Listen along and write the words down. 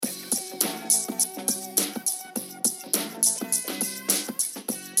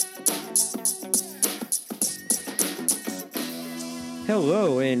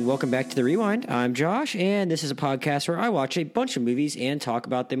Hello, and welcome back to The Rewind. I'm Josh, and this is a podcast where I watch a bunch of movies and talk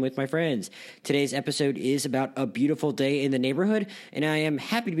about them with my friends. Today's episode is about A Beautiful Day in the Neighborhood, and I am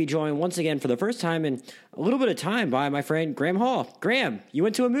happy to be joined once again for the first time in a little bit of time by my friend Graham Hall. Graham, you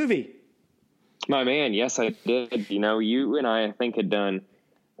went to a movie. My man, yes, I did. You know, you and I think, had done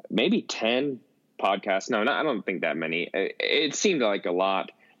maybe 10 podcasts. No, I don't think that many. It seemed like a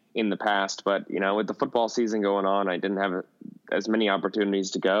lot in the past, but, you know, with the football season going on, I didn't have as many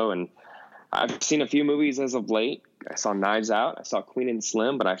opportunities to go. And I've seen a few movies as of late. I saw Knives Out. I saw Queen and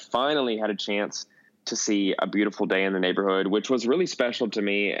Slim, but I finally had a chance to see A Beautiful Day in the Neighborhood, which was really special to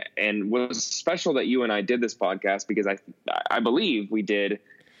me, and was special that you and I did this podcast because I believe we did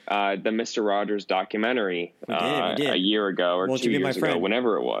the Mr. Rogers documentary We did. a year ago or Won't 2 You Be My years ago, Friend?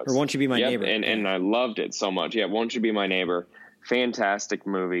 whenever it was. Or Won't You Be My Neighbor? And I loved it so much. Yeah, Won't You Be My Neighbor? Fantastic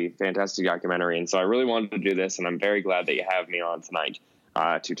movie, fantastic documentary. And so I really wanted to do this, and I'm very glad that you have me on tonight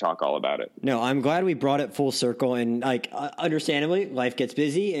to talk all about it. No, I'm glad we brought it full circle, and understandably, life gets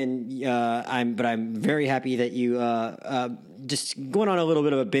busy, and I'm very happy that you just going on a little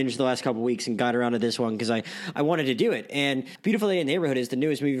bit of a binge the last couple of weeks and got around to this one because I wanted to do it. And Beautiful Day in the Neighborhood is the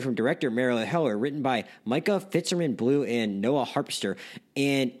newest movie from director Marielle Heller, written by Micah Fitzgerald Blue and Noah Harpster,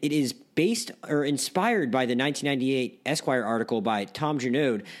 and it is based or inspired by the 1998 Esquire article by Tom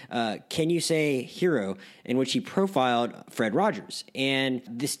Junod, Can You Say Hero, in which he profiled Fred Rogers. And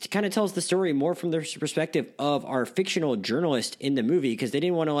this kind of tells the story more from the perspective of our fictional journalist in the movie, because they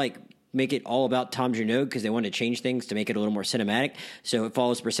didn't want to make it all about Tom Junod because they wanted to change things to make it a little more cinematic. So it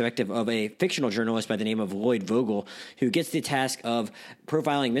follows the perspective of a fictional journalist by the name of Lloyd Vogel, who gets the task of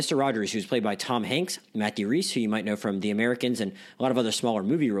profiling Mr. Rogers, who's played by Tom Hanks. Matthew Rhys, who you might know from The Americans and a lot of other smaller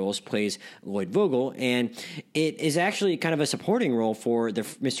movie roles, plays Lloyd Vogel. And it is actually kind of a supporting role for the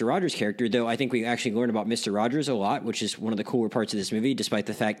Mr. Rogers character, though I think we actually learn about Mr. Rogers a lot, which is one of the cooler parts of this movie, despite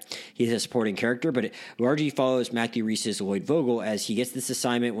the fact he's a supporting character. But it largely follows Matthew Rhys's Lloyd Vogel as he gets this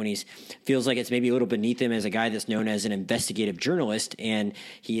assignment when he's feels like it's maybe a little beneath him as a guy that's known as an investigative journalist, and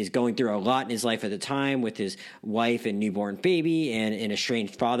he is going through a lot in his life at the time with his wife and newborn baby and an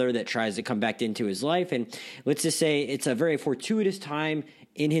estranged father that tries to come back into his life. And let's just say it's a very fortuitous time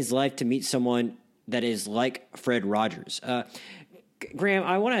in his life to meet someone that is like Fred Rogers. Graham,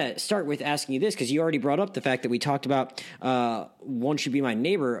 I want to start with asking you this because you already brought up the fact that we talked about Won't You Be My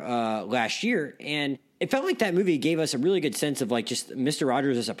Neighbor last year, and it felt like that movie gave us a really good sense of just Mr.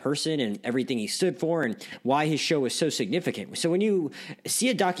 Rogers as a person and everything he stood for and why his show was so significant. So when you see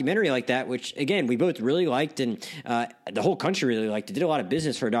a documentary like that, which again, we both really liked and the whole country really liked, it did a lot of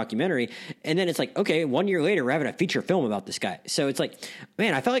business for a documentary. And then it's like, okay, 1 year later, we're having a feature film about this guy. So it's like,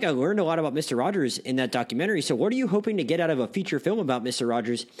 man, I felt like I learned a lot about Mr. Rogers in that documentary. So what are you hoping to get out of a feature film about Mr.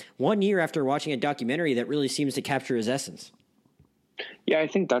 Rogers 1 year after watching a documentary that really seems to capture his essence? Yeah, I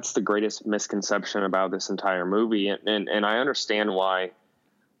think that's the greatest misconception about this entire movie. And I understand why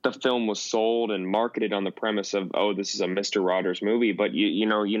the film was sold and marketed on the premise of, oh, this is a Mr. Rogers movie. But, you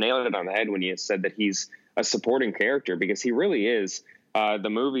nailed it on the head when you said that he's a supporting character, because he really is. The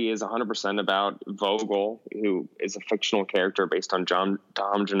movie is 100% about Vogel, who is a fictional character based on Tom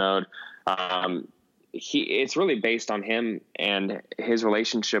Junod. It's really based on him and his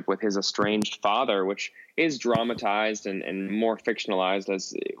relationship with his estranged father, which is dramatized and more fictionalized,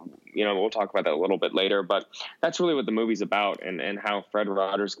 as we'll talk about that a little bit later, but that's really what the movie's about, and how Fred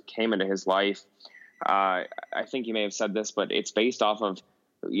Rogers came into his life. I think you may have said this, but it's based off of,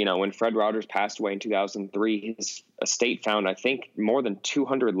 when Fred Rogers passed away in 2003, his estate found, I think, more than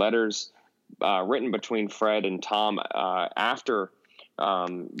 200 letters written between Fred and Tom after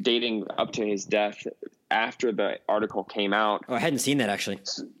dating up to his death after the article came out. Oh, I hadn't seen that actually.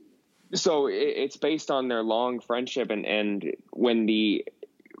 So it's based on their long friendship. And when the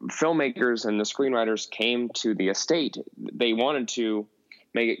filmmakers and the screenwriters came to the estate, they wanted to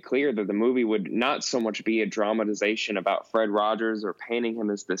make it clear that the movie would not so much be a dramatization about Fred Rogers or painting him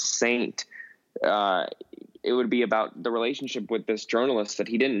as the saint. It would be about the relationship with this journalist that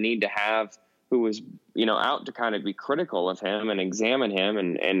he didn't need to have, who was, out to kind of be critical of him and examine him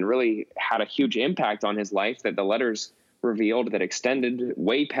and really had a huge impact on his life that the letters revealed that extended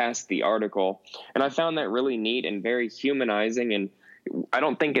way past the article. And I found that really neat and very humanizing. And I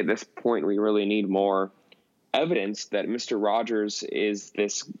don't think at this point we really need more evidence that Mr. Rogers is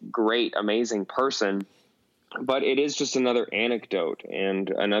this great, amazing person, but it is just another anecdote and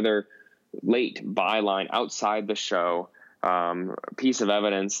another late byline outside the show, piece of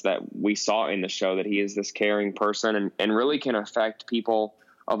evidence that we saw in the show that he is this caring person and really can affect people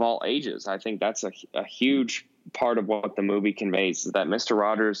of all ages. I think that's a huge part of what the movie conveys, is that Mr.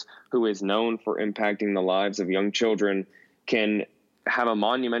 Rogers, who is known for impacting the lives of young children, can have a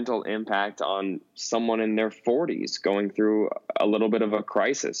monumental impact on someone in their 40s going through a little bit of a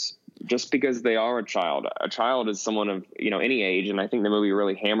crisis just because they are a child. A child is someone of, any age. And I think the movie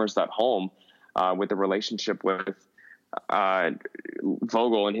really hammers that home with the relationship with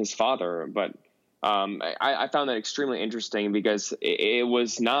Vogel and his father. But I found that extremely interesting because it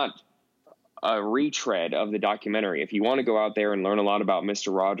was not a retread of the documentary. If you want to go out there and learn a lot about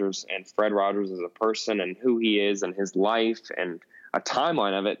Mr. Rogers and Fred Rogers as a person and who he is and his life and a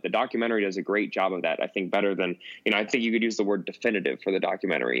timeline of it, the documentary does a great job of that. I think better than, I think you could use the word definitive for the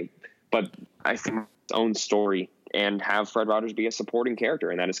documentary, but I think its own story and have Fred Rogers be a supporting character,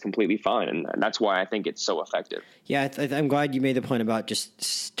 and that is completely fine. And that's why I think it's so effective. Yeah, I'm glad you made the point about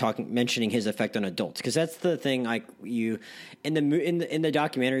just mentioning his effect on adults, because that's the thing. Like in the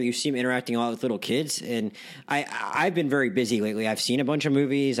documentary, you see him interacting a lot with little kids, and I've been very busy lately. I've seen a bunch of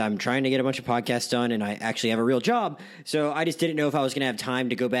movies. I'm trying to get a bunch of podcasts done, and I actually have a real job. So I just didn't know if I was going to have time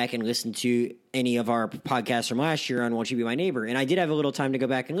to go back and listen to any of our podcasts from last year on Won't You Be My Neighbor. And I did have a little time to go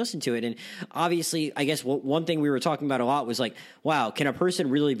back and listen to it. And obviously, I guess one thing we were talking about a lot was like, wow, can a person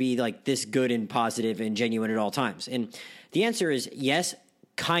really be like this good and positive and genuine at all times? And the answer is yes,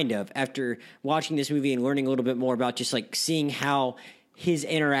 kind of, after watching this movie and learning a little bit more about just like seeing how his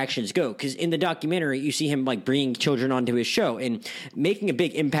interactions go. Because in the documentary, you see him like bringing children onto his show and making a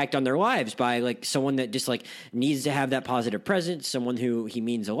big impact on their lives by like someone that just like needs to have that positive presence, someone who he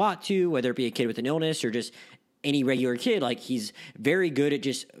means a lot to, whether it be a kid with an illness or just any regular kid. Like he's very good at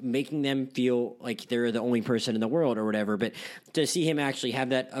just making them feel like they're the only person in the world or whatever. But to see him actually have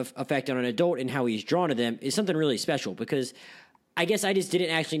that effect on an adult and how he's drawn to them is something really special, because I guess I just didn't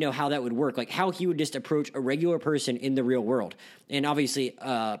actually know how that would work, like how he would just approach a regular person in the real world. And obviously,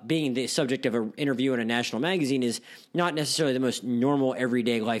 being the subject of an interview in a national magazine is not necessarily the most normal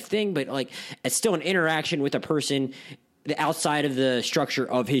everyday life thing, but like it's still an interaction with a person outside of the structure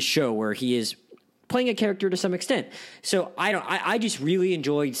of his show where he is playing a character to some extent. So I just really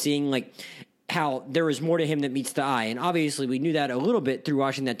enjoyed seeing like how there was more to him that meets the eye. And obviously we knew that a little bit through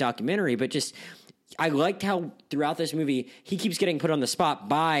watching that documentary, but just I liked how throughout this movie, he keeps getting put on the spot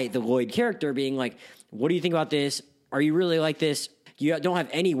by the Lloyd character being like, what do you think about this? Are you really like this? You don't have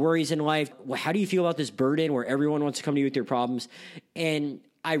any worries in life. How do you feel about this burden where everyone wants to come to you with their problems? And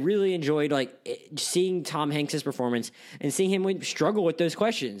I really enjoyed like seeing Tom Hanks' performance and seeing him struggle with those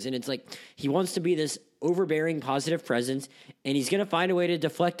questions. And it's like, he wants to be this overbearing, positive presence, and he's going to find a way to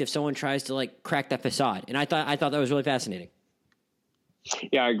deflect if someone tries to like crack that facade. And I thought that was really fascinating.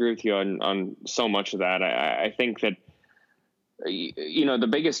 Yeah, I agree with you on so much of that. I think that, the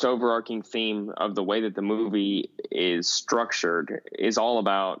biggest overarching theme of the way that the movie is structured is all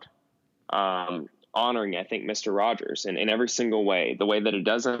about honoring, I think, Mr. Rogers in every single way. The way that it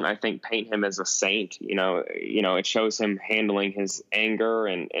doesn't, I think, paint him as a saint. It shows him handling his anger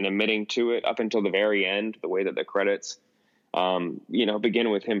and admitting to it up until the very end, the way that the credits, begin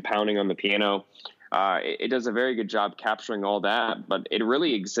with him pounding on the piano. It does a very good job capturing all that, but it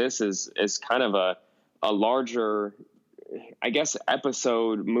really exists as kind of a larger, I guess,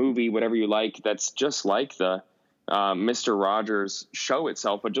 episode, movie, whatever you like, that's just like the Mr. Rogers show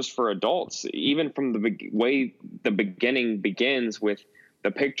itself, but just for adults. Even from the way the beginning begins with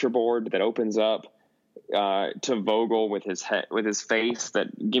the picture board that opens up to Vogel with his head, with his face,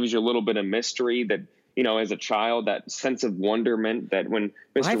 that gives you a little bit of mystery that, as a child, that sense of wonderment that when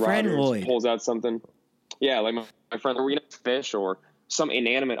Mr. Rogers pulls out something, like my friend, or fish or some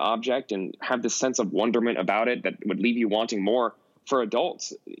inanimate object, and have this sense of wonderment about it that would leave you wanting more. For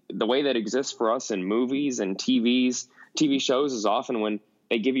adults, the way that exists for us in movies and TV shows is often when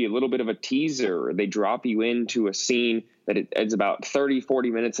they give you a little bit of a teaser, or they drop you into a scene that it's about 30,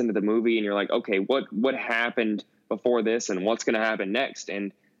 40 minutes into the movie, and you're like, okay, what happened before this, and what's going to happen next?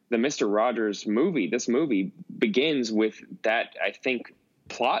 And the Mr. Rogers movie, this movie begins with that, I think,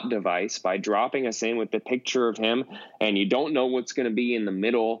 plot device by dropping us in with the picture of him, and you don't know what's going to be in the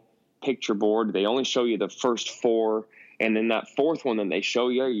middle picture board. They only show you the first four, and then that fourth one that they show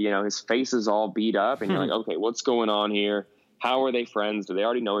you, his face is all beat up, and you're like, okay, what's going on here? How are they friends? Do they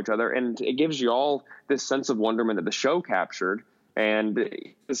already know each other? And it gives you all this sense of wonderment that the show captured, and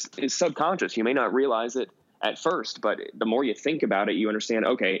it's subconscious. You may not realize it at first, but the more you think about it, you understand,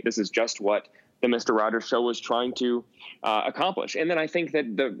 okay, this is just what the Mr. Rogers show was trying to accomplish. And then I think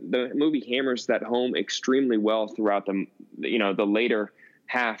that the movie hammers that home extremely well throughout the later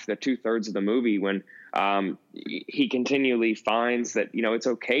half, the 2/3 of the movie, when he continually finds that, it's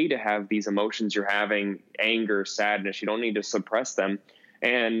okay to have these emotions you're having, anger, sadness. You don't need to suppress them.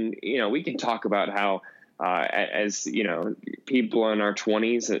 And, we can talk about how As you know, people in our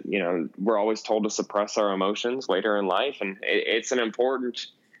 20s, you know, we're always told to suppress our emotions later in life, and it's an important,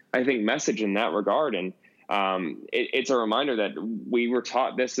 I think, message in that regard. And it's a reminder that we were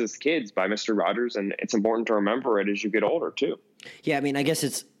taught this as kids by Mr. Rogers, and it's important to remember it as you get older too. Yeah, I mean, I guess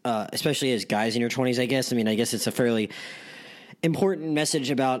it's especially as guys in your 20s. I guess it's a fairly important message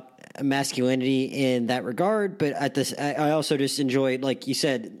about masculinity in that regard. But at this, I also just enjoyed, like you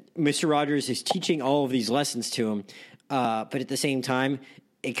said, Mr. Rogers is teaching all of these lessons to him. But at the same time,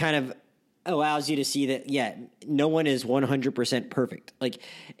 it kind of allows you to see that, yeah, no one is 100% perfect. Like,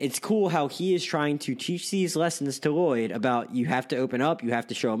 it's cool how he is trying to teach these lessons to Lloyd about you have to open up, you have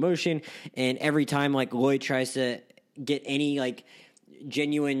to show emotion. And every time, like, Lloyd tries to get any, like,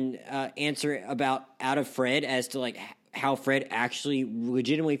 genuine answer out of Fred as to, like, how Fred actually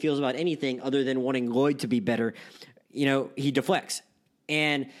legitimately feels about anything other than wanting Lloyd to be better, you know, he deflects.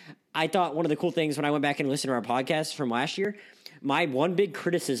 And I thought one of the cool things when I went back and listened to our podcast from last year, my one big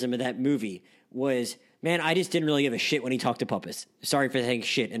criticism of that movie was, man, I just didn't really give a shit when he talked to puppets. Sorry for saying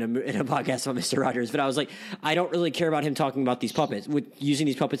shit in a podcast about Mr. Rogers, but I was like, I don't really care about him talking about these puppets, with using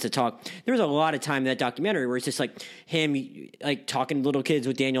these puppets to talk. There was a lot of time in that documentary where it's just like him like talking to little kids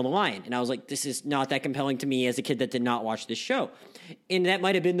with Daniel the Lion. And I was like, this is not that compelling to me as a kid that did not watch this show. And that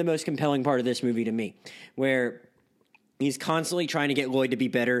might have been the most compelling part of this movie to me, where he's constantly trying to get Lloyd to be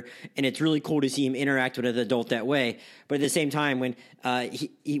better, and it's really cool to see him interact with an adult that way. But at the same time, when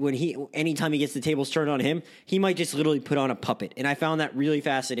anytime he gets the tables turned on him, he might just literally put on a puppet. And I found that really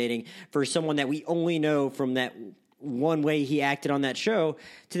fascinating for someone that we only know from that one way he acted on that show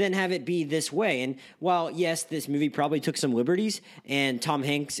to then have it be this way. And while, yes, this movie probably took some liberties and Tom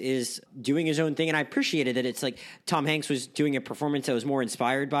Hanks is doing his own thing, and I appreciated that it's like Tom Hanks was doing a performance that was more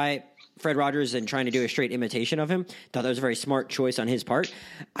inspired by Fred Rogers and trying to do a straight imitation of him. Thought that was a very smart choice on his part.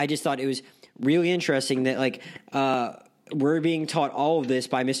 I just thought it was really interesting that, like, we're being taught all of this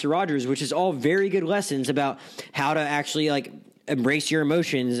by Mr. Rogers, which is all very good lessons about how to actually, like, embrace your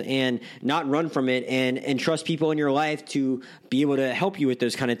emotions and not run from it, and trust people in your life to be able to help you with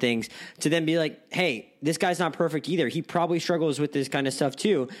those kind of things, to then be like, hey, this guy's not perfect either. He probably struggles with this kind of stuff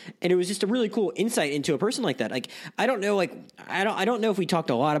too. And it was just a really cool insight into a person like that. Like, I don't know if we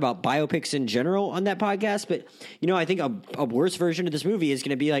talked a lot about biopics in general on that podcast, but, you know, I think a worse version of this movie is going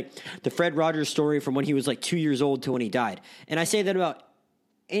to be like the Fred Rogers story from when he was like 2 years old to when he died. And I say that about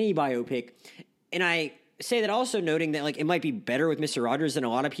any biopic. And I say that also noting that, like, it might be better with Mr. Rogers than a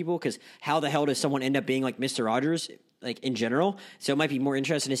lot of people, because how the hell does someone end up being like Mr. Rogers, like, in general? So it might be more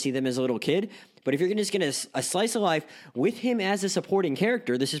interesting to see them as a little kid. But if you're just going to a slice of life with him as a supporting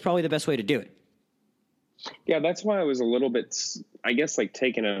character, this is probably the best way to do it. Yeah, that's why I was a little bit, I guess, like,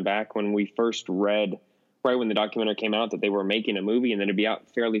 taken aback when we first read, right when the documentary came out, that they were making a movie and then it'd be out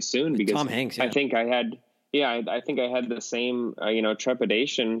fairly soon. Because Tom Hanks, yeah. I think I had the same,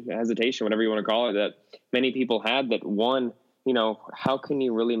 trepidation, hesitation, whatever you want to call it, that many people had. That one, you know, how can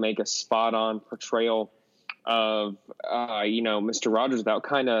you really make a spot on portrayal of, Mr. Rogers without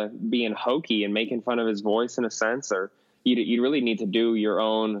kind of being hokey and making fun of his voice in a sense? Or you really need to do your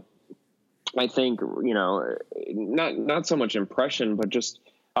own, I think, you know, not so much impression, but just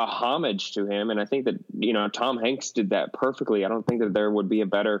a homage to him. And I think that, you know, Tom Hanks did that perfectly. I don't think that there would be a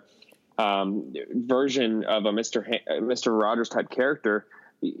better version of a Mr. Rogers type character.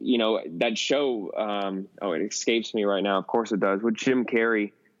 You know, that show, it escapes me right now. Of course it does. With Jim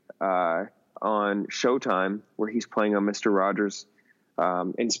Carrey on Showtime, where he's playing a Mr. Rogers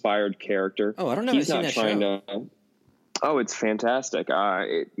inspired character. Oh, I don't know. He's I've not seen that trying show. Oh, it's fantastic.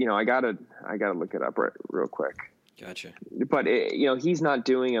 I gotta look it up real quick. Gotcha. But he's not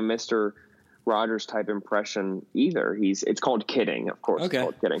doing a Mr. Rogers type impression either. It's called Kidding, of course. Okay.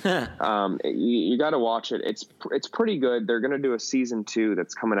 It's called Kidding. You got to watch it. It's pretty good. They're going to do a season 2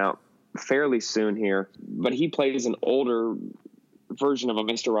 that's coming out fairly soon here. But he plays an older version of a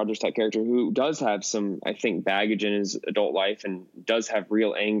Mr. Rogers type character who does have some, I think, baggage in his adult life and does have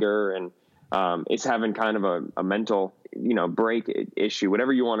real anger and is having kind of a mental, break issue,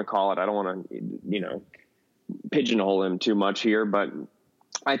 whatever you want to call it. I don't want to, pigeonhole him too much here, but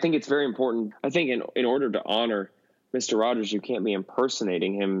I think it's very important. I think in order to honor Mr. Rogers, you can't be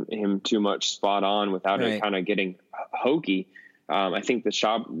impersonating him too much spot on without it kind of getting hokey. I think the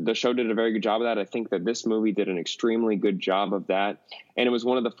show did a very good job of that. I think that this movie did an extremely good job of that. And it was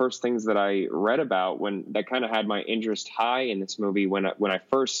one of the first things that I read about that kind of had my interest high in this movie. When I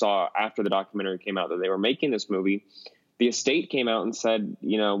first saw, after the documentary came out, that they were making this movie, the estate came out and said,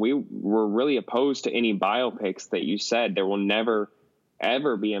 we were really opposed to any biopics that you said. There will never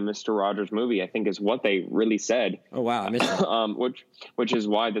ever be a Mr. Rogers movie, I think is what they really said. Oh, wow. I missed that. Which is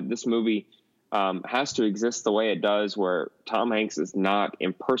why that this movie has to exist the way it does, where Tom Hanks is not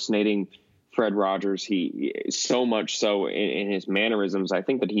impersonating Fred Rogers. He so much so in his mannerisms. I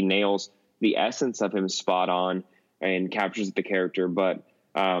think that he nails the essence of him spot on and captures the character. But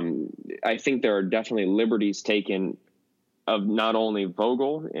I think there are definitely liberties taken of not only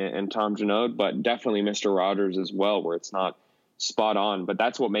Vogel and Tom Janode, but definitely Mr. Rogers as well, where it's not spot on. But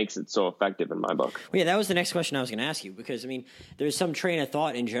that's what makes it so effective in my book. Well, yeah, that was the next question I was going to ask you, because I mean, there's some train of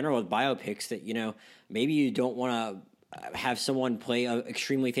thought in general with biopics that, you know, maybe you don't want to have someone play an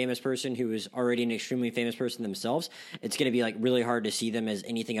extremely famous person who is already an extremely famous person themselves. It's going to be like really hard to see them as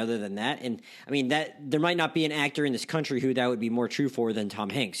anything other than that. And I mean, that there might not be an actor in this country who that would be more true for than Tom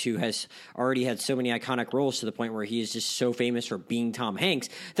Hanks, who has already had so many iconic roles to the point where he is just so famous for being Tom Hanks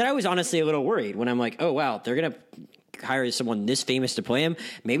that I was honestly a little worried when I'm like, oh wow, they're going to hire someone this famous to play him.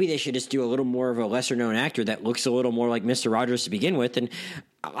 Maybe they should just do a little more of a lesser known actor that looks a little more like Mr. Rogers to begin with. And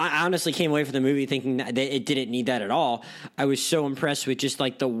I honestly came away from the movie thinking that it didn't need that at all. I was so impressed with just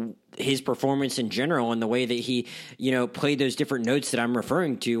like his performance in general and the way that he, you know, played those different notes that I'm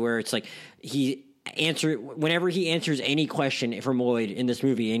referring to, where it's like whenever he answers any question from Lloyd in this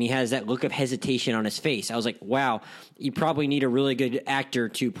movie and he has that look of hesitation on his face, I was like, wow, you probably need a really good actor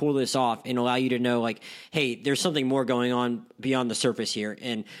to pull this off and allow you to know, like, hey, there's something more going on beyond the surface here.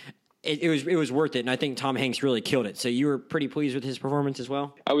 And it was worth it. And I think Tom Hanks really killed it. So you were pretty pleased with his performance as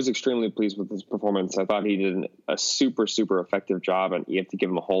well? I was extremely pleased with his performance. I thought he did a super, super effective job, and you have to give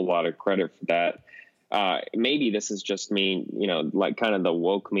him a whole lot of credit for that. Maybe this is just me, you know, like kind of the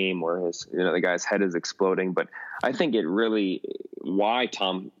woke meme where the guy's head is exploding. But I think why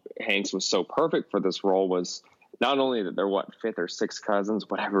Tom Hanks was so perfect for this role was not only that they're fifth or sixth cousins,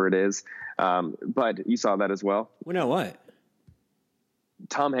 whatever it is. But you saw that as well. Well, no, what?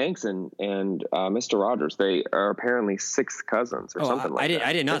 Tom Hanks and Mr. Rogers, they are apparently sixth cousins or something like that.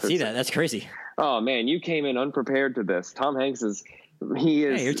 I did not see that. That's crazy. Oh man, you came in unprepared to this. Tom Hanks is.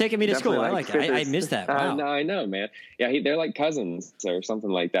 Hey, you're taking me to school. I like it. I missed that. Wow. No, I know, man. Yeah, they're like cousins or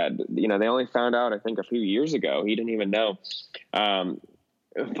something like that. You know, they only found out, I think, a few years ago. He didn't even know.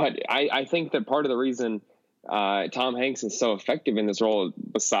 But I think that part of the reason Tom Hanks is so effective in this role,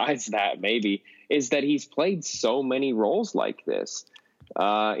 besides that maybe, is that he's played so many roles like this.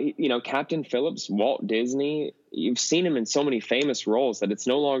 You know, Captain Phillips, Walt Disney. You've seen him in so many famous roles that it's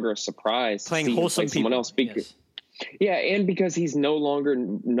no longer a surprise playing to see wholesome people. Someone else speak. Yes. Yeah, and because he's no longer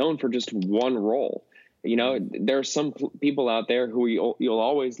known for just one role. You know, there are some people out there who you'll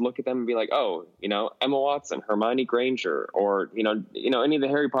always look at them and be like, oh, you know, Emma Watson, Hermione Granger, or you know, any of the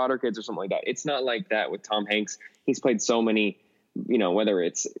Harry Potter kids or something like that. It's not like that with Tom Hanks. He's played so many, you know, whether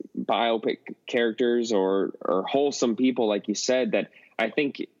it's biopic characters or wholesome people, like you said, that I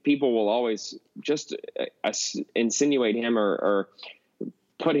think people will always just insinuate him or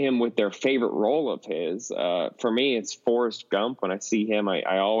put him with their favorite role of his. For me, it's Forrest Gump. When I see him,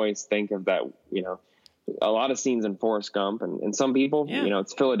 I always think of that, you know, a lot of scenes in Forrest Gump, and some people, you know,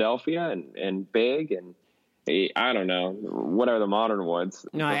 it's Philadelphia and Big, and I don't know, whatever the modern ones.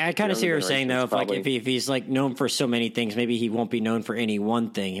 No, I kind of see what you're saying though. If he's like known for so many things, maybe he won't be known for any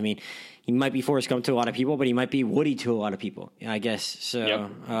one thing. I mean, he might be Forrest Gump to a lot of people, but he might be Woody to a lot of people, I guess. So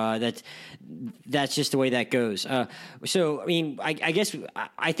yep. That's just the way that goes. So, I mean, I guess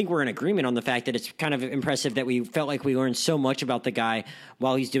I think we're in agreement on the fact that it's kind of impressive that we felt like we learned so much about the guy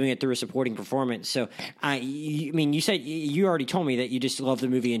while he's doing it through a supporting performance. So, I mean, you said you already told me that you just love the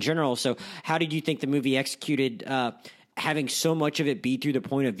movie in general. So how did you think the movie executed having so much of it be through the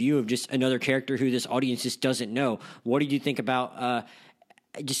point of view of just another character who this audience just doesn't know? What did you think about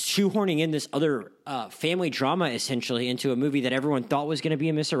just shoehorning in this other family drama essentially into a movie that everyone thought was going to be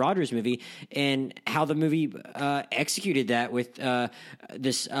a Mr. Rogers movie, and how the movie executed that with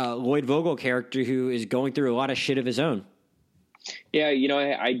this Lloyd Vogel character who is going through a lot of shit of his own? Yeah, you know,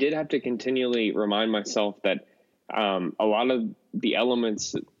 I did have to continually remind myself that a lot of the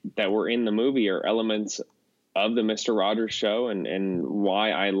elements that were in the movie are elements of the Mr. Rogers show and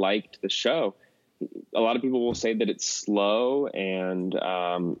why I liked the show. A lot of people will say that it's slow and,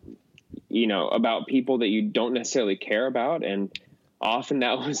 you know, about people that you don't necessarily care about. And often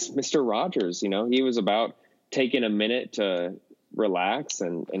that was Mr. Rogers. You know, he was about taking a minute to relax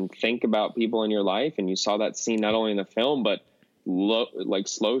and think about people in your life. And you saw that scene not only in the film, but like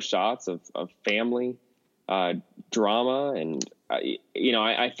slow shots of family drama. And, you know,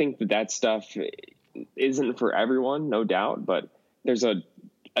 I think that stuff isn't for everyone, no doubt, but there's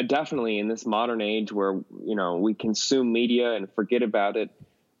definitely in this modern age where, you know, we consume media and forget about it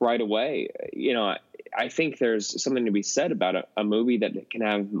right away. You know, I think there's something to be said about a movie that can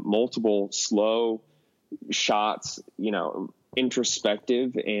have multiple slow shots, you know,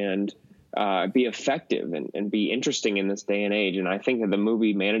 introspective and be effective and be interesting in this day and age. And I think that the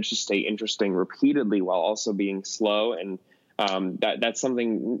movie managed to stay interesting repeatedly while also being slow. And that's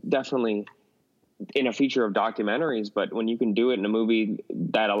something definitely in a feature of documentaries. But when you can do it in a movie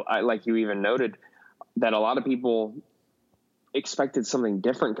that, like you even noted, that a lot of people expected something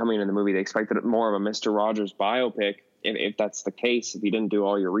different coming in the movie. They expected more of a Mr. Rogers biopic. If that's the case, if you didn't do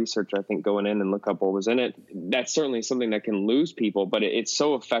all your research, I think going in and look up what was in it, that's certainly something that can lose people. But it's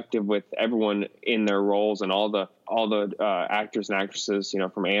so effective with everyone in their roles and all the actors and actresses,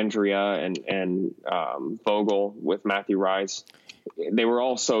 from Andrea and Vogel with Matthew Rice. They were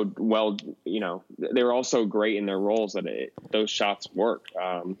all so they were all so great in their roles that those shots work.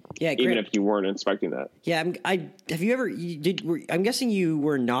 Even if you weren't expecting that. Yeah. I'm guessing you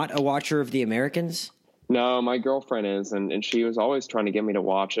were not a watcher of The Americans. No, my girlfriend is, and she was always trying to get me to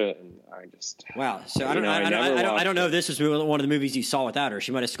watch it, and I just wow. So I don't know if this was one of the movies you saw without her.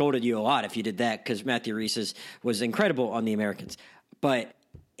 She might have scolded you a lot if you did that, because Matthew Rhys was incredible on The Americans. But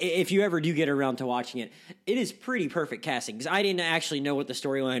if you ever do get around to watching it, it is pretty perfect casting, because I didn't actually know what the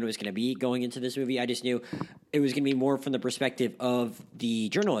storyline was going to be going into this movie. I just knew it was going to be more from the perspective of the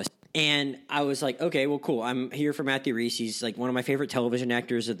journalist. And I was like, okay, well, cool. I'm here for Matthew Rhys. He's like one of my favorite television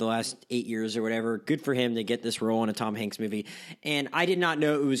actors of the last 8 years or whatever. Good for him to get this role in a Tom Hanks movie. And I did not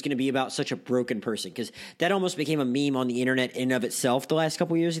know it was going to be about such a broken person, because that almost became a meme on the internet in of itself the last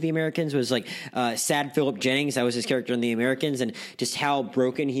couple of years of The Americans. Was like sad Philip Jennings. That was his character in The Americans, and just how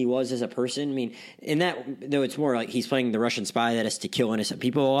broken he was as a person. I mean, in that, though, it's more like he's playing the Russian spy that has to kill innocent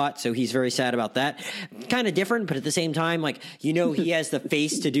people a lot. So he's very sad about that. Kind of different, but at the same time, like, he has the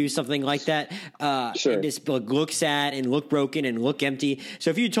face to do something like that. Sure. And just look sad and look broken and look empty. So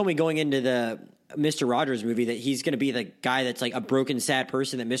if you told me going into the Mr. Rogers movie that he's going to be the guy that's like a broken, sad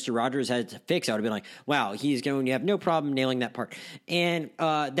person that Mr. Rogers had to fix, I would have been like, wow, he's going to have no problem nailing that part. And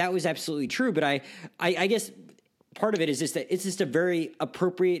that was absolutely true. But I guess part of it is just that it's just a very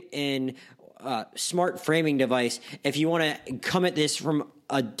appropriate and smart framing device if you want to come at this from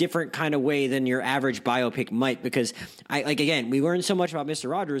a different kind of way than your average biopic might, because we learned so much about Mr.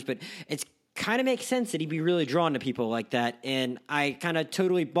 Rogers, but it's kind of makes sense that he'd be really drawn to people like that. And I kind of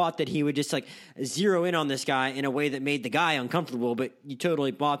totally bought that he would just like zero in on this guy in a way that made the guy uncomfortable, but you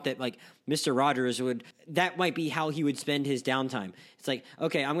totally bought that like Mr. Rogers that might be how he would spend his downtime. It's like,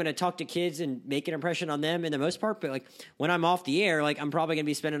 okay, I'm going to talk to kids and make an impression on them in the most part, but like when I'm off the air, like I'm probably going to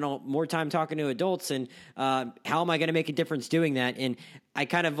be spending more time talking to adults, and how am I going to make a difference doing that? And I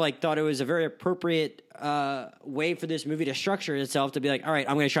kind of like thought it was a very appropriate way for this movie to structure itself, to be like, all right,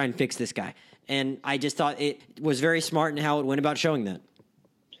 I'm going to try and fix this guy. And I just thought it was very smart in how it went about showing that.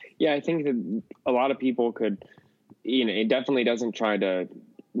 Yeah, I think that a lot of people could, it definitely doesn't try to,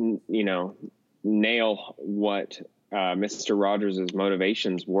 nail what Mr. Rogers'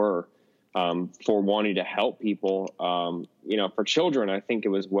 motivations were for wanting to help people. For children, I think it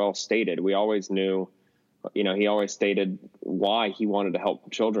was well stated. We always knew, he always stated why he wanted to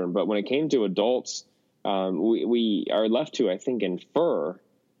help children. But when it came to adults, we are left to, I think, infer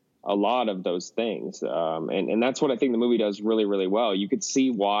a lot of those things. And that's what I think the movie does really, really well. You could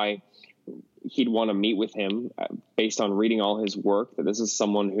see why he'd want to meet with him based on reading all his work, that this is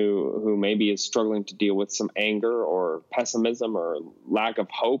someone who maybe is struggling to deal with some anger or pessimism or lack of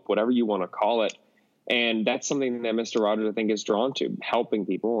hope, whatever you want to call it. And that's something that Mr. Rogers, I think, is drawn to, helping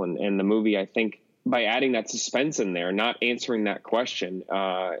people. And the movie, I think, by adding that suspense in there, not answering that question,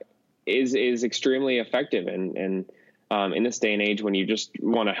 is extremely effective. And in this day and age, when you just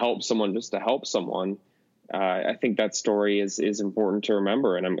want to help someone just to help someone, I think that story is important to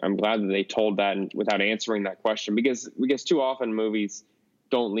remember. And I'm glad that they told that without answering that question, because too often movies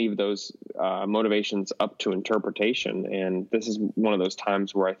don't leave those motivations up to interpretation. And this is one of those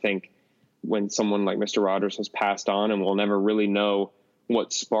times where I think when someone like Mr. Rogers has passed on, and we'll never really know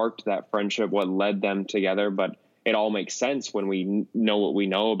what sparked that friendship, what led them together, but it all makes sense when we know what we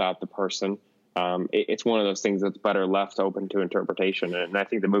know about the person. It's one of those things that's better left open to interpretation. And I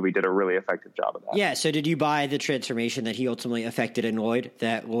think the movie did a really effective job of that. Yeah. So did you buy the transformation that he ultimately affected in Lloyd,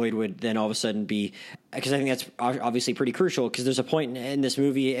 that Lloyd would then all of a sudden be, because I think that's obviously pretty crucial, because there's a point in this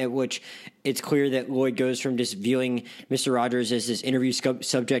movie at which it's clear that Lloyd goes from just viewing Mr. Rogers as this interview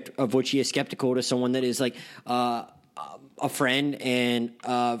subject of which he is skeptical, to someone that is like, a friend and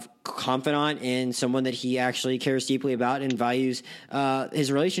confidant, and someone that he actually cares deeply about and values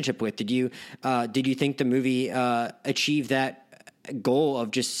his relationship with. Did you think the movie achieved that goal of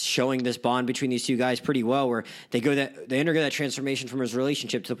just showing this bond between these two guys pretty well, where they undergo that transformation from his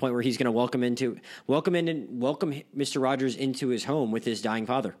relationship to the point where he's going to welcome Mr. Rogers into his home with his dying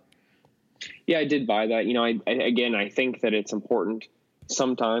father? Yeah, I did buy that. I think that it's important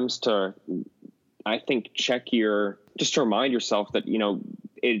sometimes to, I think, just to remind yourself that,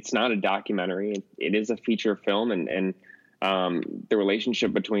 it's not a documentary. It is a feature film, and the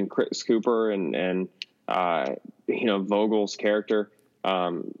relationship between Chris Cooper and Vogel's character,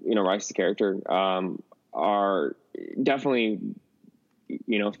 Rice's character, are definitely,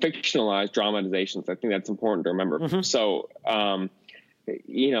 fictionalized dramatizations. I think that's important to remember. Mm-hmm. So,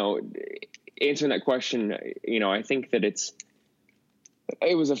 answering that question, I think that it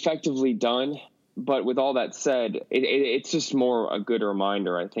was effectively done. But with all that said, it's just more a good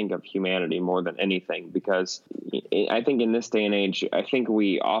reminder, I think, of humanity more than anything, because I think in this day and age, I think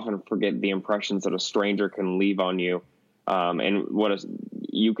we often forget the impressions that a stranger can leave on you, and what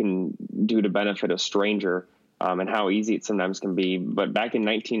you can do to benefit a stranger, and how easy it sometimes can be. But back in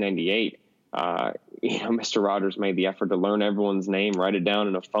 1998, Mr. Rogers made the effort to learn everyone's name, write it down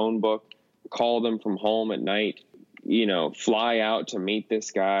in a phone book, call them from home at night, fly out to meet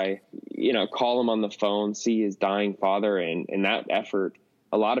this guy, call him on the phone, see his dying father. And that effort,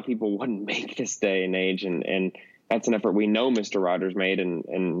 a lot of people wouldn't make this day and age. And that's an effort we know Mr. Rogers made.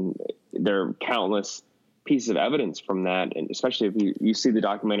 And there are countless pieces of evidence from that. And especially if you see the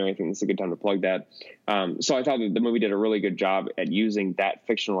documentary, I think it's a good time to plug that. So I thought that the movie did a really good job at using that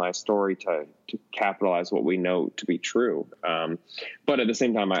fictionalized story to capitalize what we know to be true. But at the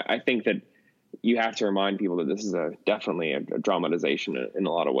same time, I think that you have to remind people that this is definitely a dramatization in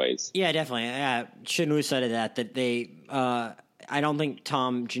a lot of ways. Yeah, definitely. Shouldn't lose sight of that they, I don't think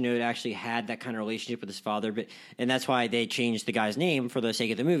Tom Junod actually had that kind of relationship with his father, and that's why they changed the guy's name for the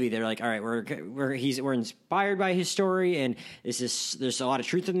sake of the movie. They're like, all right, we're inspired by his story, and there's a lot of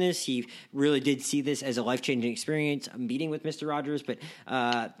truth in this. He really did see this as a life-changing experience, a meeting with Mr. Rogers, but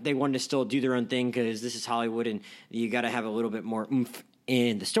they wanted to still do their own thing because this is Hollywood, and you got to have a little bit more oomph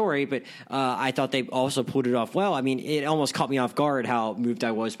in the story. But I thought they also pulled it off well. I mean, it almost caught me off guard how moved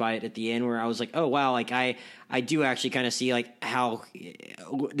I was by it at the end, where I was like, oh wow, like I do actually kind of see like how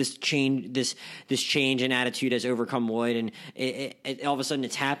this change in attitude has overcome Lloyd, and it all of a sudden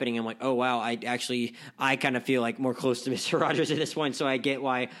it's happening. I'm like, oh wow, I kind of feel like more close to Mr. Rogers at this point, so I get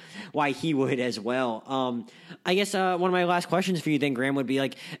why he would as well. I guess one of my last questions for you then, Graham, would be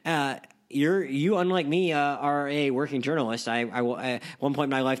like, you unlike me are a working journalist. I at one point in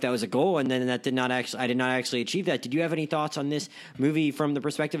my life that was a goal, and then I did not actually achieve that. Did you have any thoughts on this movie from the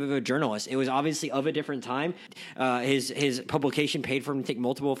perspective of a journalist? It was obviously of a different time. His publication paid for him to take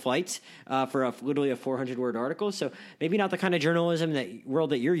multiple flights for literally a 400-word article. So maybe not the kind of journalism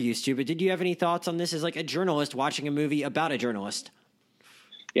world that you're used to. But did you have any thoughts on this as like a journalist watching a movie about a journalist?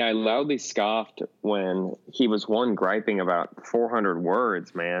 Yeah, I loudly scoffed when he was griping about 400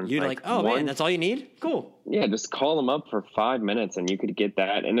 words, man. You're like, oh, man, that's all you need? Cool. Yeah, just call him up for 5 minutes and you could get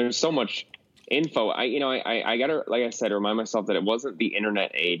that. And there's so much info. I got to, like I said, remind myself that it wasn't the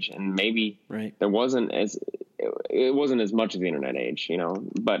internet age, and maybe it wasn't as much of the internet age,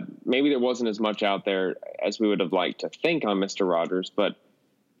 but maybe there wasn't as much out there as we would have liked to think on Mr. Rogers. But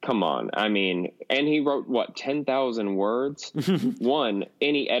come on. I mean, and he wrote, 10,000 words?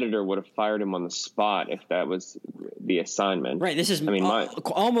 Any editor would have fired him on the spot if that was the assignment. Right. This is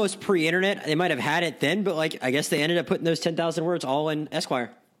almost pre-internet. They might have had it then, but I guess they ended up putting those 10,000 words all in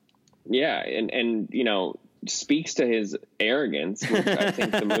Esquire. Yeah. And speaks to his arrogance, which I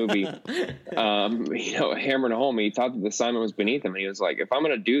think the movie, hammered home. He thought that the assignment was beneath him. And he was like, if I'm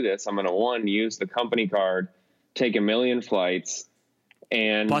going to do this, I'm going to use the company card, take 1 million flights,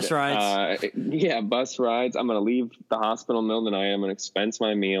 and bus rides. Bus rides. I'm going to leave the hospital in the middle of the night. I'm going to expense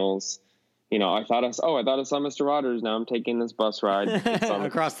my meals. I thought I saw Mr. Rogers. Now I'm taking this bus ride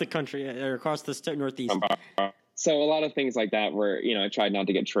across the country or across the Northeast. So a lot of things like that where, I tried not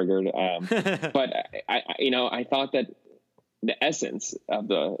to get triggered. But I thought that the essence of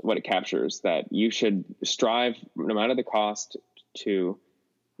what it captures, that you should strive no matter the cost to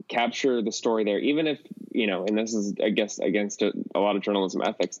capture the story there, even if, and this is, I guess, against a lot of journalism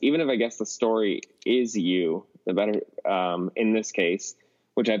ethics, even if I guess the story is you, the better, in this case,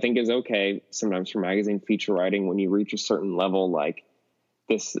 which I think is okay sometimes for magazine feature writing when you reach a certain level, like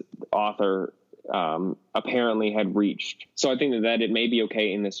this author apparently had reached. So I think that it may be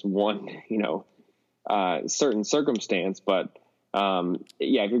okay in this one, certain circumstance, but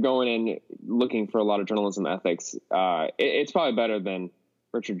if you're going in looking for a lot of journalism ethics, it's probably better than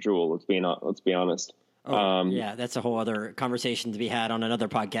Richard Jewell. Let's be honest. That's a whole other conversation to be had on another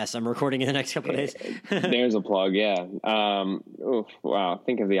podcast I'm recording in the next couple of days. There's a plug. Yeah. Wow.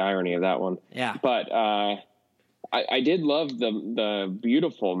 Think of the irony of that one. Yeah. But I did love the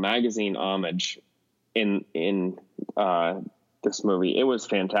beautiful magazine homage in this movie. It was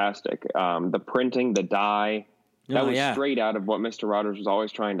fantastic. The printing, the dye, That Oh, was yeah. straight out of what Mr. Rogers was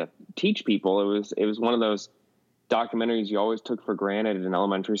always trying to teach people. It was one of those documentaries you always took for granted in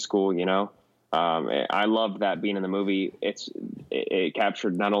elementary school, you know. I loved that being in the movie. It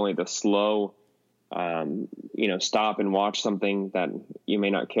captured not only the slow, stop and watch something that you may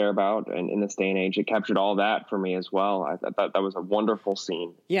not care about, and in this day and age, it captured all that for me as well. I thought that was a wonderful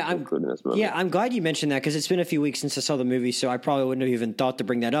scene. Yeah, included in this movie. I'm glad you mentioned that because it's been a few weeks since I saw the movie, so I probably wouldn't have even thought to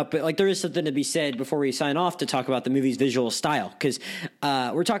bring that up. But like, there is something to be said before we sign off to talk about the movie's visual style, because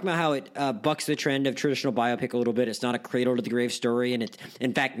we're talking about how it bucks the trend of traditional biopic a little bit. It's not a cradle to the grave story, and it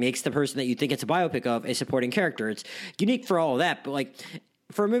in fact makes the person that you think it's a biopic of a supporting character. It's unique for all of that, but like,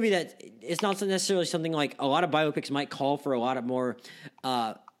 for a movie that it's not necessarily something like a lot of biopics might call for a lot of more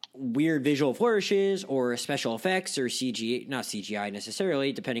weird visual flourishes or special effects or CG, not CGI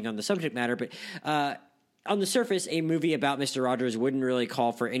necessarily, depending on the subject matter, but on the surface, a movie about Mr. Rogers wouldn't really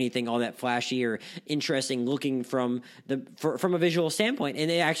call for anything all that flashy or interesting looking from a visual standpoint. And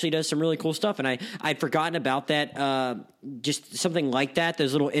it actually does some really cool stuff. And I'd forgotten about that, just something like that,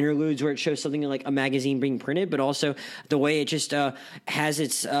 those little interludes where it shows something like a magazine being printed, but also the way it just has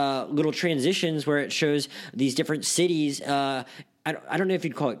its little transitions where it shows these different cities. I don't know if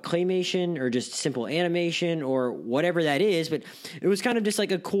you'd call it claymation or just simple animation or whatever that is, but it was kind of just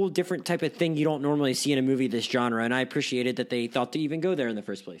like a cool, different type of thing you don't normally see in a movie of this genre, and I appreciated that they thought to even go there in the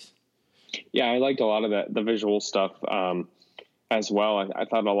first place. Yeah, I liked a lot of the visual stuff as well. I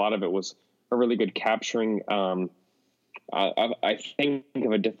thought a lot of it was a really good capturing. I think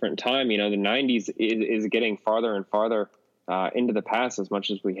of a different time. You know, the 90s is getting farther and farther into the past, as much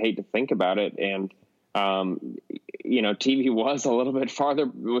as we hate to think about it, and TV was a little bit farther.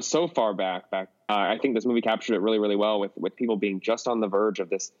 It was so far back. I think this movie captured it really, really well with people being just on the verge of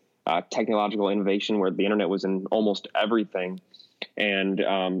this technological innovation where the internet was in almost everything. And,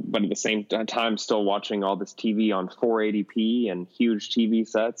 but at the same time, still watching all this TV on 480p and huge TV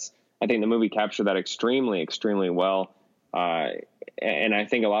sets. I think the movie captured that extremely, extremely well. And I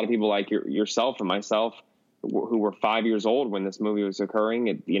think a lot of people like yourself and myself who were 5 years old when this movie was occurring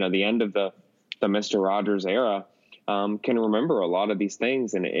at, the end of the Mr. Rogers era, can remember a lot of these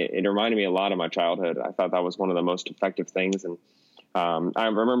things. And it reminded me a lot of my childhood. I thought that was one of the most effective things. And I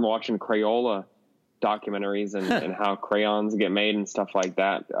remember watching Crayola documentaries and how crayons get made and stuff like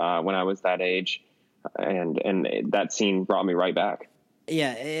that when I was that age. And that scene brought me right back.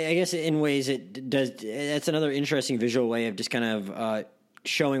 Yeah, I guess in ways it does. That's another interesting visual way of just kind of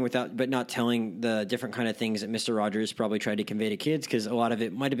showing without, but not telling the different kind of things that Mr. Rogers probably tried to convey to kids, because a lot of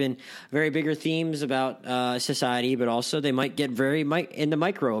it might have been very bigger themes about society, but also they might get very in the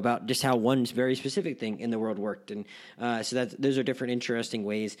micro about just how one very specific thing in the world worked. And so those are different interesting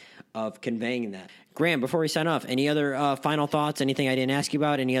ways of conveying that. Graham, before we sign off, any other final thoughts, anything I didn't ask you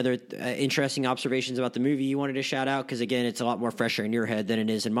about, any other interesting observations about the movie you wanted to shout out? Because again, it's a lot more fresher in your head than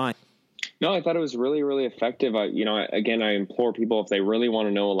it is in mine. No, I thought it was really, really effective. Again, I implore people, if they really want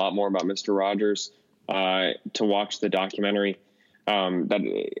to know a lot more about Mr. Rogers, to watch the documentary. That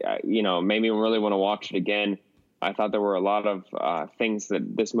made me really want to watch it again. I thought there were a lot of things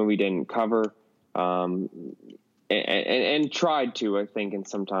that this movie didn't cover, and tried to, I think, in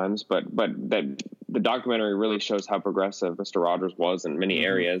sometimes, but that the documentary really shows how progressive Mr. Rogers was in many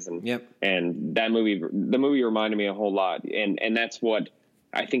areas, and the movie reminded me a whole lot, and that's what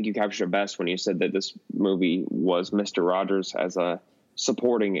I think you captured it best when you said that this movie was Mr. Rogers as a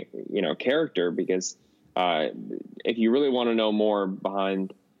supporting, character, because if you really want to know more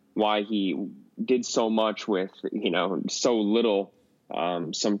behind why he did so much with, so little,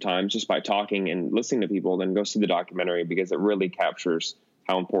 sometimes just by talking and listening to people, then go see the documentary, because it really captures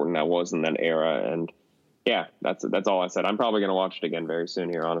how important that was in that era. And yeah, that's all I said. I'm probably going to watch it again very soon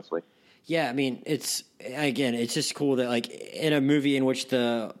here, honestly. Yeah, I mean, it's just cool that, like, in a movie in which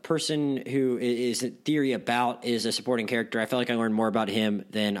the person who is in theory about is a supporting character, I feel like I learned more about him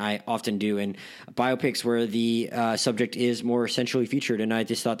than I often do in biopics where the subject is more centrally featured. And I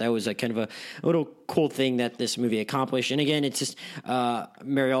just thought that was a kind of a little cool thing that this movie accomplished. And again, it's just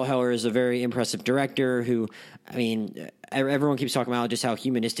Marielle Heller is a very impressive director who, I mean, everyone keeps talking about just how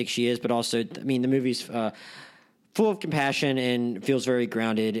humanistic she is, but also, I mean, the movie's full of compassion and feels very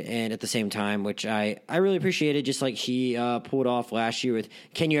grounded, and at the same time, which I really appreciated, just like she pulled off last year with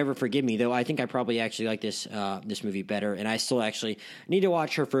Can You Ever Forgive Me, though I think I probably actually like this movie better, and I still actually need to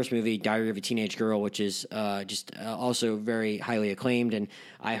watch her first movie, Diary of a Teenage Girl, which is also very highly acclaimed, and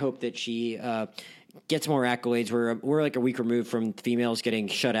I hope that she gets more accolades. We're like a week removed from females getting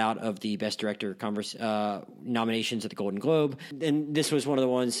shut out of the Best Director nominations at the Golden Globe, and this was one of the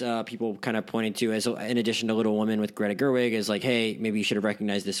ones people kind of pointed to as, in addition to Little Woman with Greta Gerwig, as like, hey, maybe you should have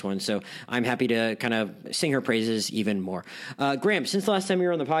recognized this one. So I'm happy to kind of sing her praises even more. Graham, since the last time you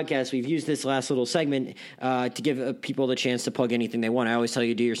were on the podcast, we've used this last little segment to give people the chance to plug anything they want. I always tell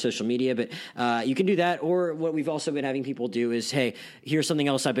you to do your social media, but you can do that. Or what we've also been having people do is, hey, here's something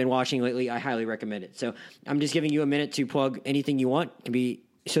else I've been watching lately. I highly recommend it. So I'm just giving you a minute to plug anything you want. It can be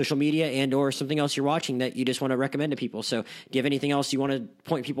social media and or something else you're watching that you just want to recommend to people. So do you have anything else you want to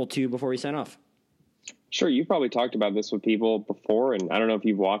point people to before we sign off? Sure. You've probably talked about this with people before, and I don't know if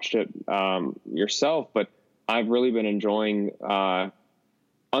you've watched it yourself, but I've really been enjoying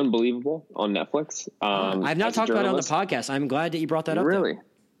Unbelievable on Netflix. I've not talked about it on the podcast. I'm glad that you brought that up. Really?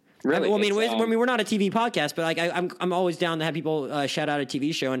 Really? Well, I mean, we're not a TV podcast, but like I'm always down to have people shout out a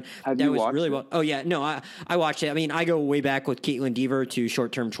TV show, and that was really well. Oh yeah, no, I watched it. I mean, I go way back with Caitlin Dever to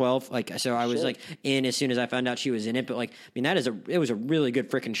Short Term 12. Like, so I was like in as soon as I found out she was in it. But like, I mean, it was a really good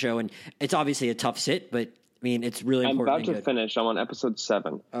freaking show, and it's obviously a tough sit, but I mean, it's really important. I'm about to finish. I'm on episode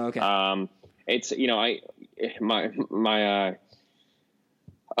 7. Oh, okay. It's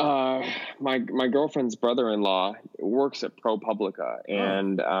my girlfriend's brother-in-law works at ProPublica,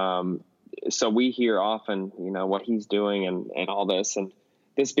 and so we hear often, what he's doing and all this. And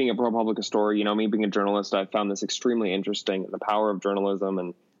this being a ProPublica story, me being a journalist, I found this extremely interesting, the power of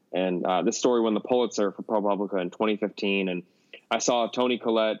journalism. And this story won the Pulitzer for ProPublica in 2015. And I saw Toni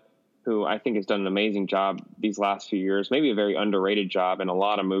Collette, who I think has done an amazing job these last few years, maybe a very underrated job in a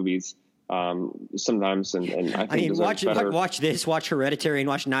lot of movies. Sometimes, and I think watch Hereditary and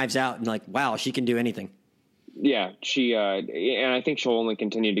watch Knives Out, and like, wow, she can do anything. Yeah, she and I think she'll only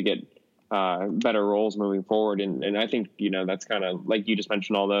continue to get better roles moving forward. And I think that's kind of like you just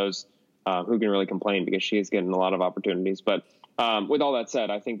mentioned all those who can really complain, because she is getting a lot of opportunities. But with all that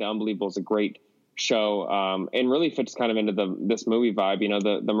said, I think The Unbelievable is a great show and really fits kind of into this movie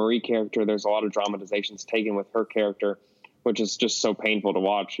vibe. The Marie character, there's a lot of dramatizations taken with her character, which is just so painful to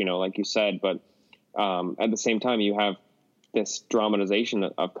watch, like you said. But at the same time, you have this dramatization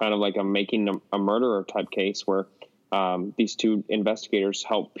of kind of like making a murderer type case where these two investigators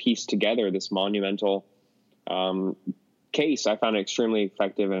help piece together this monumental case. I found it extremely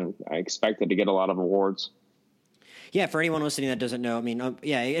effective, and I expected to get a lot of awards. Yeah, for anyone listening that doesn't know, I mean, and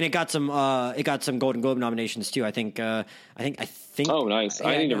it got some Golden Globe nominations too. I think. Oh, nice!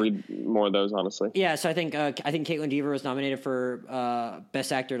 I need to read more of those, honestly. Yeah, so I think Caitlin Dever was nominated for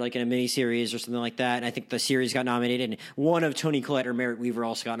Best Actor, like in a miniseries or something like that. And I think the series got nominated, and one of Toni Collette or Merritt Wever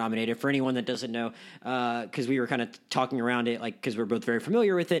also got nominated. For anyone that doesn't know, because we were kind of talking around it, like because we're both very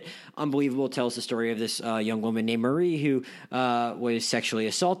familiar with it. Unbelievable tells the story of this young woman named Marie who was sexually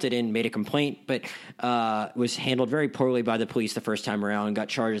assaulted and made a complaint, but was handled very poorly by the police the first time around and got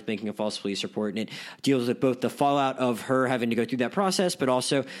charged with making a false police report. And it deals with both the fallout of her having to go through that process, but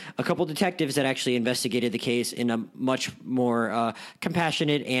also a couple detectives that actually investigated the case in a much more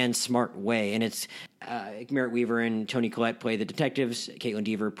compassionate and smart way. And it's Merritt Wever and Toni Collette play the detectives. Caitlin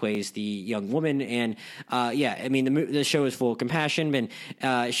Dever plays the young woman. And I mean, the show is full of compassion, and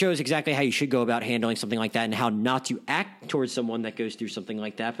it shows exactly how you should go about handling something like that and how not to act towards someone that goes through something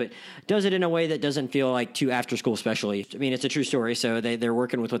like that, but does it in a way that doesn't feel like too after school specially. I mean, it's a true story, so they're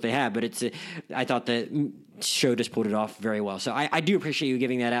working with what they have, but I thought the show just pulled it off very well. So I do appreciate you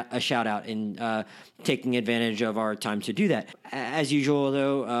giving that a shout out and taking advantage of our time to do that. As usual,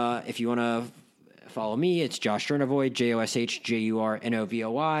 though, if you want to follow me, it's Josh Jurnovoy,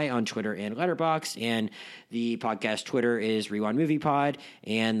 JoshJurnovoi on Twitter and Letterboxd, and the podcast Twitter is Rewind Movie Pod,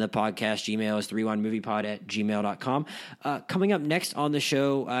 and the podcast Gmail is rewindmoviepod@gmail.com. Coming up next on the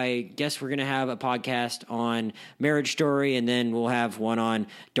show, I guess we're going to have a podcast on Marriage Story, and then we'll have one on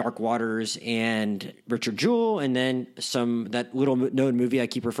Dark Waters and Richard Jewell, and then that little known movie I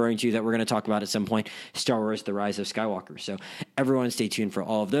keep referring to that we're going to talk about at some point, Star Wars: The Rise of Skywalker. So everyone stay tuned for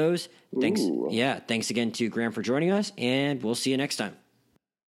all of those. Thanks. Ooh. Yeah. Thanks again to Graham for joining us, and we'll see you next time.